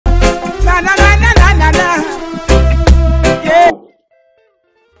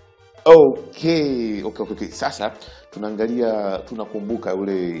Okay. Sasa tunakumbuka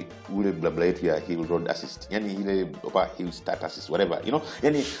ule blabla yetu ya hill road assist. Yani ile hill start assist, whatever,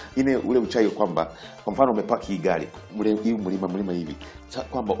 Yani ule uchawi kwamba kwa mfano umepaki gari mlima hivi.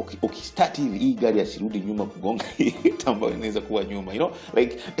 Kwamba ukistart hivi hii gari asirudi nyuma kugonga ambayo inaweza kuwa nyuma,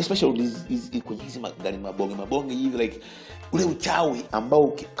 Like especially kwenye hizi magari mabonge hivi, like ule uchawi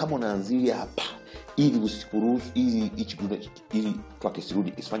ambao kama unaanzia hapa ili usikuruhusu ili truck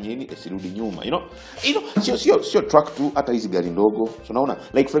isifanye nini, isirudi nyuma, sio truck tu, hata hizi gari ndogo. So unaona,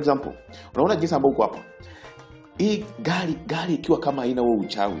 like for example, unaona jinsi ambao uko hapa, hii gari ikiwa kama haina huo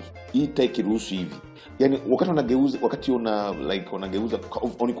uchawi, hii ikiruhusu hivi, yani wakati unageuza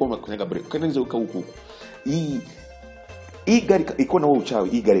unakuwa kwenye brake, kanaweza huko hii gari iko na huo uchawi,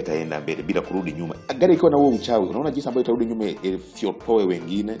 hii gari itaenda mbele bila kurudi nyuma. Gari iko na huo uchawi, unaona jinsi ambayo itarudi nyuma ifiotoe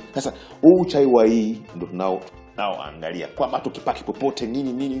wengine. Sasa huo uchawi wa hii ndio nao angalia kwamba tukipaki popote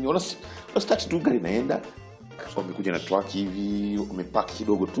nini, unaona start tu gari inaenda. Kwa umekuja na truck hivi, umepaki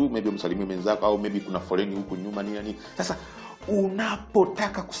kidogo tu, maybe umsalimie mwenzako, au maybe kuna foleni huko nyuma nini. Sasa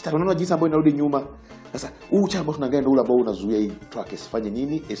unapotaka kustart, unaona jinsi ambayo inarudi nyuma. Sasa huu uchawi ambao tunaangalia ndio ule ambao unazuia hii truck isifanye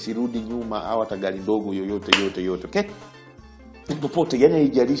nini, isirudi nyuma, au hata gari ndogo yoyote, okay? Popote, yani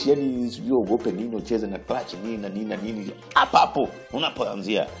haijalishi, yani sijui uogope nini, ucheze na clutch nini hapo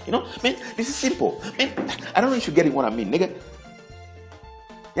unapoanzia, man, this is simple, man. I don't know if you get what I mean, nigga.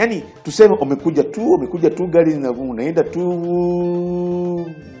 Yani tuseme umekuja tu gari unaenda tu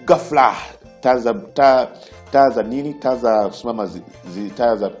ghafla, taa za kusimama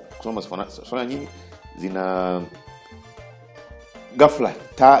sifanya nini, zina ghafla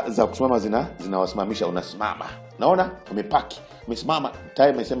taa za kusimama zinawasimamisha, unasimama, naona umepaki, umesimama,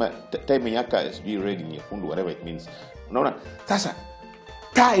 time yaka sijui red nyekundu, whatever it means, unaona. Sasa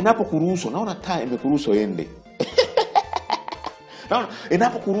taa inapokuruhusu, naona taa imekuruhusu ende naona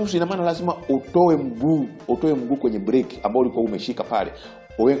inapokuruhusu, ina maana lazima utoe mguu kwenye brake ambao ulikuwa umeshika pale,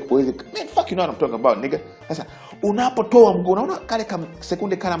 uweze, man, fuck, you know what I'm talking about, nigga. Sasa unapotoa mguu, unaona kale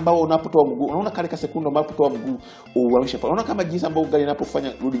sekunde kale ambao unapotoa mguu, unaona kale sekunde unapotoa mguu uamsha pale, unaona kama jinsi ambao gari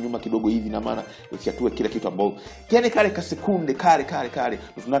inapofanya rudi nyuma kidogo hivi, na maana ukiatue kila kitu ambao, yani kale sekunde kale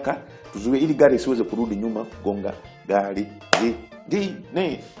tunataka tuzuie ili gari isiweze kurudi nyuma gonga gari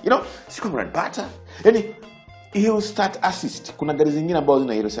siku mnapata, yani hiyo start assist. Kuna gari zingine ambazo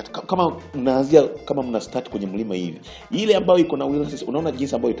zina hiyo start, kama mnaanzia, kama mna start kwenye mlima hivi, ile ambayo iko na wheel assist, unaona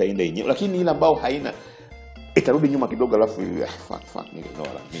jinsi ambayo itaenda yenyewe, lakini ile ambayo haina itarudi nyuma kidogo, alafu fuck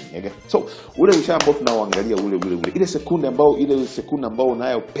nigga. So ule uchawi ambao tunaoangalia ule ile sekunde ambao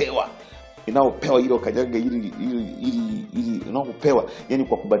unayopewa ile kajaga ili unaopewa, yani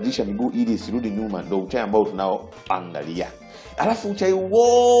kwa kubadilisha miguu ili isirudi nyuma, ndio uchawi ambao tunaoangalia. Alafu uchawi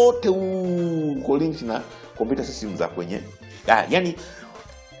wote uko link na computer system za kwenye, yani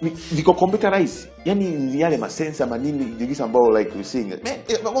viko computerized, yani yale masensa manini jinsi ambao like we seeing, man,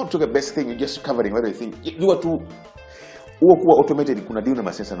 I want to the best thing, just covering everything. You are too kuwa automated, kuna deal na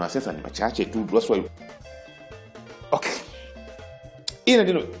masensa, na masensa ni machache tu, that's why. Okay,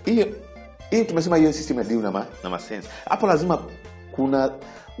 hiyo tumesema hiyo system ya deal na masensa. Hapo lazima kuna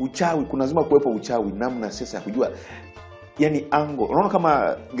uchawi, kuna lazima kuwepo uchawi, namna sasa ya kujua, yani angle. Unaona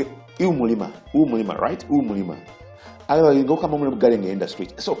kama huu mlima right, huu mlima hayo ingo kama mle gari inaenda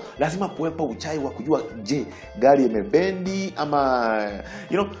straight, so lazima kuwepo uchawi wa kujua, je, gari imebendi ama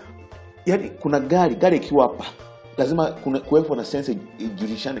yani kuna gari ikiwa hapa, lazima kuwepo na sense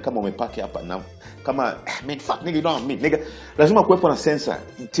ijulishane kama umepaki hapa, na kama man, fuck nigga, you know what I mean, nigga. Lazima kuwepo na sensor,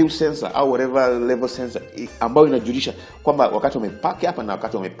 tilt sensor au whatever level sensor ambayo inajulisha kwamba wakati umepaki hapa na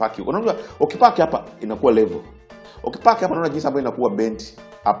wakati umepaki. Unaona ukipaki hapa inakuwa level, ukipaki hapa unaona jinsi ambayo inakuwa bend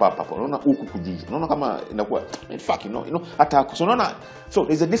hapa, unaona huku kujiji, unaona kama inakuwa, man, fuck, you know hata, so unaona, so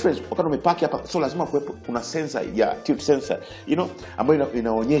there's a difference wakati umepaki hapa. So lazima kuwepo kuna sensor ya tilt sensor, ambayo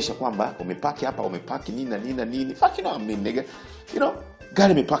inaonyesha kwamba umepaki hapa, umepaki nini, fuck, you know what I mean, nigga.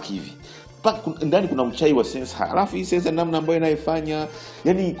 Gari imepaki hivi, ndani kuna uchawi wa sensor. Alafu hii sensor namna ambayo inaifanya,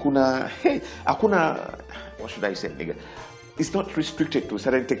 yani hakuna, what should I say, nigga, it's not restricted to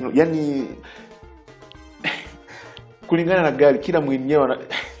certain technology, yani kulingana na gari kila mwenyewe,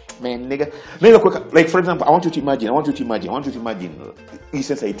 man, nigga. Like for example, I want you to imagine hii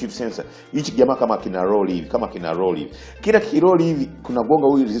sensor, hii tilt sensor, hichi jamaa kama kina roll hivi, kila kiroll hivi kuna gonga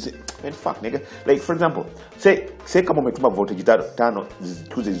huyu resist, man, fuck, nigga. Like for example, say kama umetuma voltage 5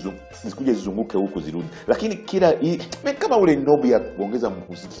 zikuje zizunguke huko zirudi, lakini kila man, kama ule knob ya kuongeza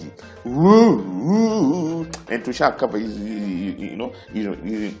muziki, and to shock cover hizi,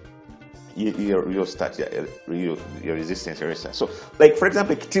 your start, your resistance, your resistance. So like for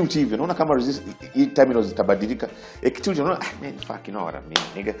example ikitilt hivi unaona kama hii terminals zitabadilika. Ikitilt unaona man fuck you know what I mean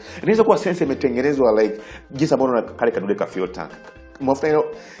nigga. Inaweza kuwa sense imetengenezwa like jinsi ambavyo unaona kale kadude ka fuel tank. Mafuta you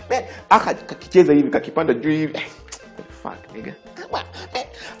know man akakicheza hivi kakipanda juu hivi fuck nigga.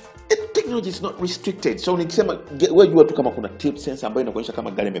 Technology is not restricted. So nikisema wewe jua tu kama kuna tilt sensor ambayo inakuonyesha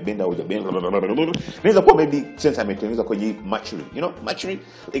kama gari imebenda au hujabenda. Inaweza kuwa maybe sensor imetengenezwa kwa hii mercury, you know, mercury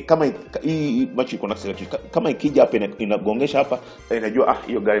kama hii mercury connects kama ikija hapa inagongesha hapa inajua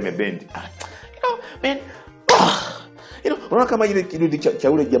hiyo gari imebend. You know, man. You know, unaona kama ile kidude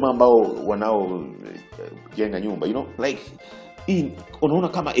cha ule jamaa ambao wanao jenga nyumba, you know, like unaona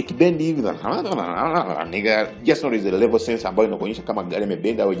kama ikibendi hivi nigga, just not is a level sense ambayo inakuonyesha kama gari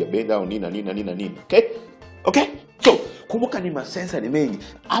imebenda au haijabenda au nini. Okay, so kumbuka ni masensa ni mengi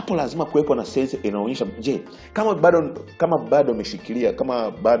hapo, lazima kuwepo na sense inaonyesha je kama bado umeshikilia,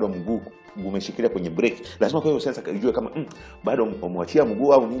 kama bado mguu umeshikilia kwenye brake, lazima kwa hiyo sensa kujua kama bado umwachia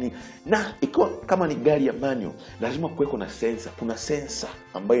mguu au nini. Na ikiwa kama ni gari ya manual, lazima kuweko na sensa. Kuna sensa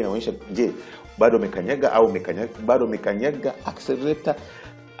ambayo inaonyesha je bado umekanyaga au bado umekanyaga accelerator,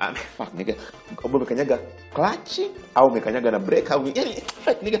 fuck nigga, umekanyaga clutch au umekanyaga na brake au yani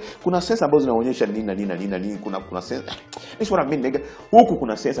nigga, kuna sensa ambazo zinaonyesha nini. Kuna sensa, this what I mean nigga. Huku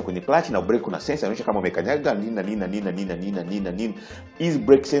kuna sensa kwenye clutch na brake, kuna sensa inaonyesha kama umekanyaga nini. Hizi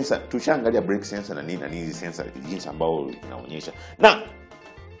brake sensor tushaangalia brake sensor na nini hizi sensor jinsi ambao inaonyesha. Na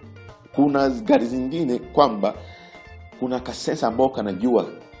kuna gari zingine kwamba kuna kasensa ambao kanajua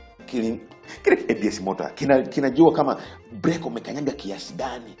kile ABS motor kinajua kama brake umekanyaga kiasi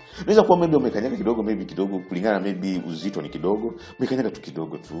gani. Unaweza kuwa maybe umekanyaga kidogo kulingana maybe uzito ni kidogo, umekanyaga tu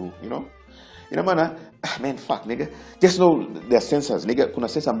kidogo tu, you know. Ina maana man fuck nigga, just know there are sensors nigga. Kuna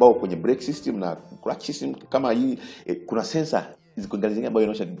sensor ambao kwenye brake system na clutch system kama hii kuna sensor ziko gari zingine ambayo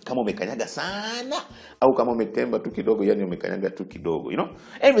inaonyesha kama umekanyaga sana au kama umetemba tu kidogo, yani umekanyaga tu kidogo, you know.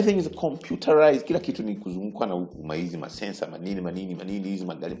 Everything is computerized, kila kitu ni kuzunguka na hizi masensa manini hizi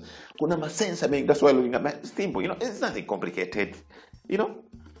magari. Kuna masensa mengi, that's why looking at simple, you know, it's nothing complicated, you know,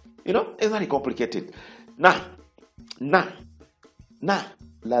 it's not complicated. Na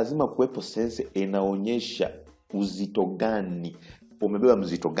lazima kuwepo sense inaonyesha uzito gani, umebeba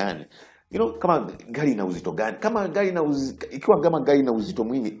mzito gani. You know, kama gari ina uzito gani? Ikiwa kama gari ina uzito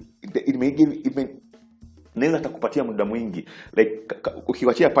mwingi, inaweza atakupatia muda mwingi. Like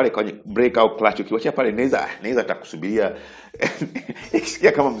ukiwachia pale kwenye brake au clutch, ukiwachia pale inaweza atakusubiria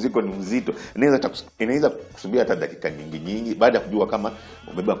ikisikia kama mzigo ni mzito, inaweza kusubiria hata dakika nyingi baada ya kujua kama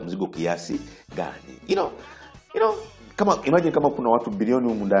umebeba mzigo kiasi gani. You know, kama imagine kama kuna watu bilioni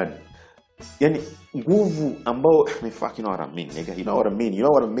humu ndani. Yani nguvu ambao fuck you know what I mean nigga, you know what I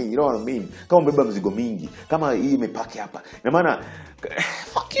mean. Kama umebeba mzigo mingi, kama hii imepaki hapa, na maana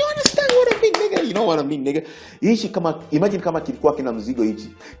fuck you understand what I mean nigga, you know what I mean nigga. Hichi kama imagine kama kilikuwa kina mzigo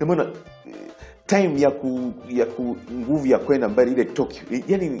hichi, na maana time ya nguvu ya kwenda mbele ile Tokyo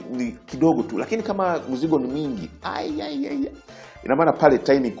yani ni kidogo tu, lakini kama mzigo ni mingi ina maana pale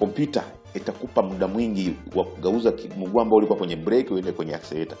time computer itakupa muda mwingi wa kugeuza mguu ambao ulikuwa kwenye brake uende kwenye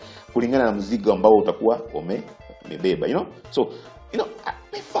accelerator kulingana na mzigo ambao utakuwa umebeba, you know. So you know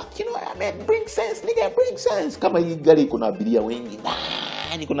fuck you know I mean, bring sense nigga, bring sense. Kama hii gari kuna abiria wengi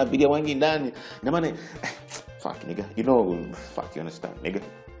ndani, na maana fuck nigga, you know, fuck you understand nigga.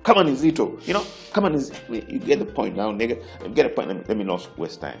 Kama ni zito, you know, you get the point now nigga, you get the point. Let me not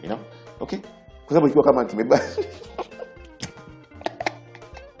waste time, you know, okay. Kwa sababu ikiwa kama kimebeba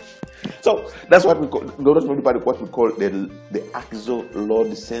so that's what we call the axial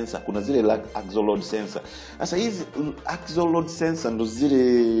load sensor. Kuna zile axial load sensor. Sasa hizi axial load sensor ndo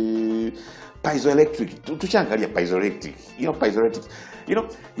zile piezoelectric. Tushaangalia piezoelectric. You know,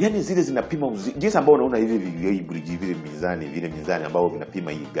 yani zile zinapima jinsi ambao unaona hivi bridge vile mizani ambao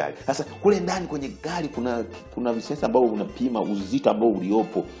vinapima hii gari. Sasa kule ndani kwenye gari kuna visensor ambao unapima uzito ambao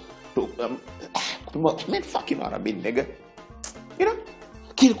uliopo. Kupima man fucking what I mean nigga. You know?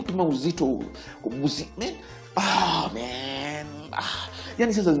 Kile kupima uzito man.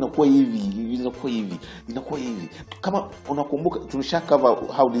 Yani sasa zinakuwa hivi. Kama unakumbuka tulisha cover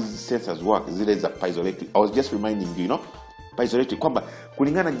how these sensors work, zile za piezoelectric. I was just reminding you, you know, piezoelectric kwamba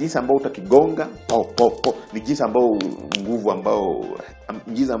kulingana na jinsi ambao utakigonga ni jinsi ambao nguvu ambao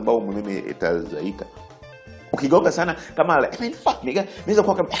umeme itazaika. Ukigonga sana kama I mean fuck nigga, inaweza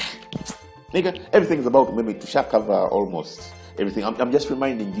kuwa kama nigga, everything is about umeme. Tusha cover almost everything. I'm just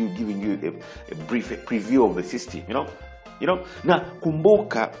reminding you, giving you a brief preview of the system, you know. Na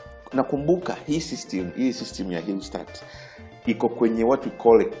kumbuka hii system ya hill start iko kwenye what we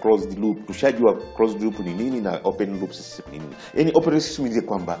call a closed loop. Tushajua closed loop ni nini na open loop system ni nini. Yani open loop system ni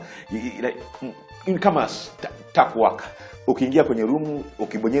kwamba kama tap waka. Ukiingia kwenye room,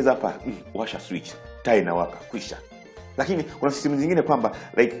 ukibonyeza hapa, washa switch, taa inawaka, kwisha. Lakini kuna system zingine kwamba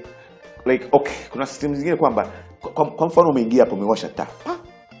like okay, kuna system zingine kwamba kwa mfano umeingia hapo umewasha taa.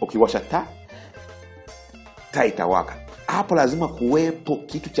 Ukiwasha taa itawaka. Hapo lazima kuwepo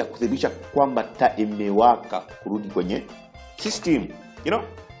kitu cha kudhibitisha kwamba taa imewaka kurudi kwenye system. You know?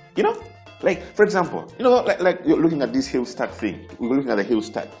 Like for example, like you're looking at this hill start thing. We're looking at the hill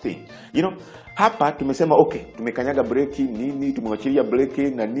start thing. Hapa tumesema okay, tumekanyaga breki nini, tumewachilia breki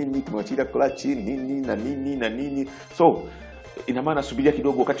na nini, tumewachilia clutch nini na nini na nini. So ina maana subiria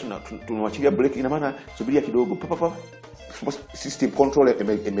kidogo wakati tunawachilia breki, ina maana subiria kidogo system control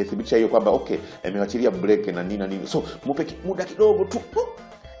imethibitisha hiyo kwamba okay, imewachilia breki na nini na nini. So mupe muda kidogo tu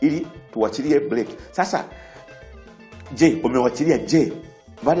ili tuwachilie breki. Sasa umewachilia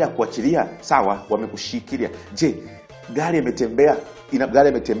baada ya kuachilia sawa, wamekushikilia. Gari imetembea,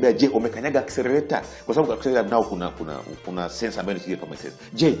 umekanyaga accelerator kwa sababu accelerator nao kuna sense ambayo ni kama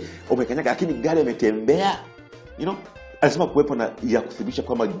sense. Umekanyaga lakini gari imetembea, lazima kuwepo na ya kudhibitisha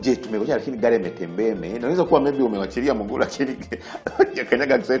kwamba tumewachilia lakini gari imetembea. Inaweza kuwa maybe umewachilia mguu lakini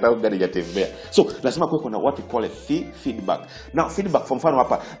kanyaga accelerator au gari hajatembea. So lazima kuwepo na what we call a feedback. Now feedback for mfano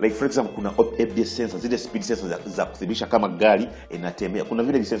hapa, like for example kuna ABS sensors, zile speed sensors za kudhibitisha kama gari inatembea. Kuna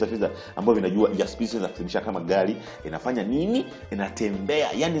vile sensors ambavyo vinajua ya speed sensors za kudhibitisha kama gari inafanya nini, inatembea.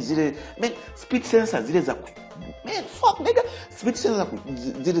 Yani zile speed sensors zile za speed sensors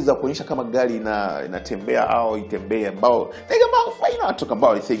zile za kuonyesha kama gari inatembea au itembea ambao fine talk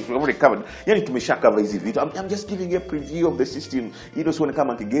about it things already covered. Yani tumesha cover hizi vitu. I'm just giving a preview of the system. You don't want to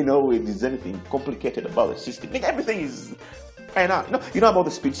come again there's anything complicated about the system. Everything is you know about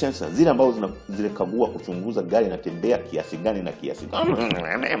the speed sensors, zile ambazo zile kagua kuchunguza gari inatembea kiasi gani na kiasi gani.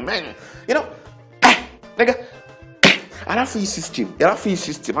 Alafu hii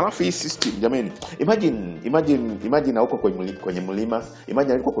system jamani, imagine huko kwenye mlima,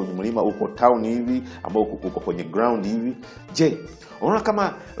 imagine uko kwenye mlima, uko town hivi ambao uko kwenye ground hivi. Unaona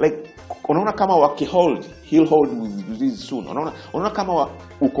kama he'll hold with this soon. Unaona kama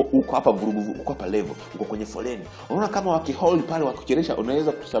uko hapa vurugu, uko hapa level, uko kwenye foleni. Unaona kama wakihold pale wakucheresha,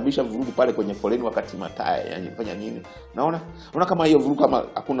 unaweza kusababisha vurugu pale kwenye foleni wakati mataya fanya nini. Unaona kama hiyo vurugu kama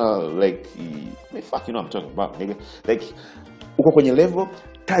hakuna I'm talking about nigga. Uko kwenye level,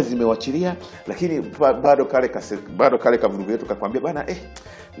 taa zimewachilia lakini bado kale vurugu yetu kakwambia bana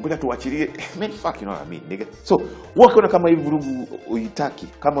ngoja tuachilie. Nigga. So ukiona kama hii vurugu uitaki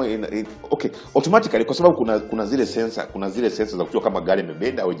kama okay, automatically kwa sababu kuna zile sensors za kujua kama gari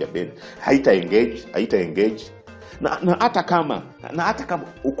imebenda au haijabenda, haita engage. Na hata kama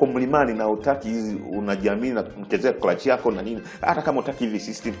uko mlimani na utaki hizi, unajiamini na mkezea clutch yako na nini, hata kama utaki hivi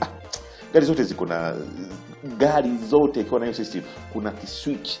system, gari zote ikiwa na hiyo system kuna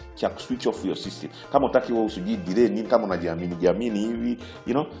kiswitch cha switch off your system. Kama utaki wewe usijui delay nini, kama unajiamini hivi,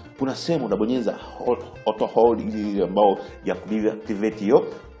 kuna sehemu unabonyeza auto hold ili ambao ya activate hiyo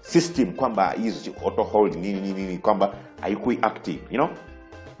system kwamba hizo auto hold nini kwamba haikui active,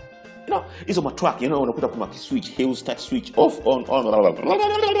 hizo matwak unakuta kama kiswitch, hill start switch off on.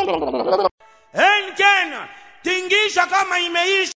 Tingisha kama imeisha.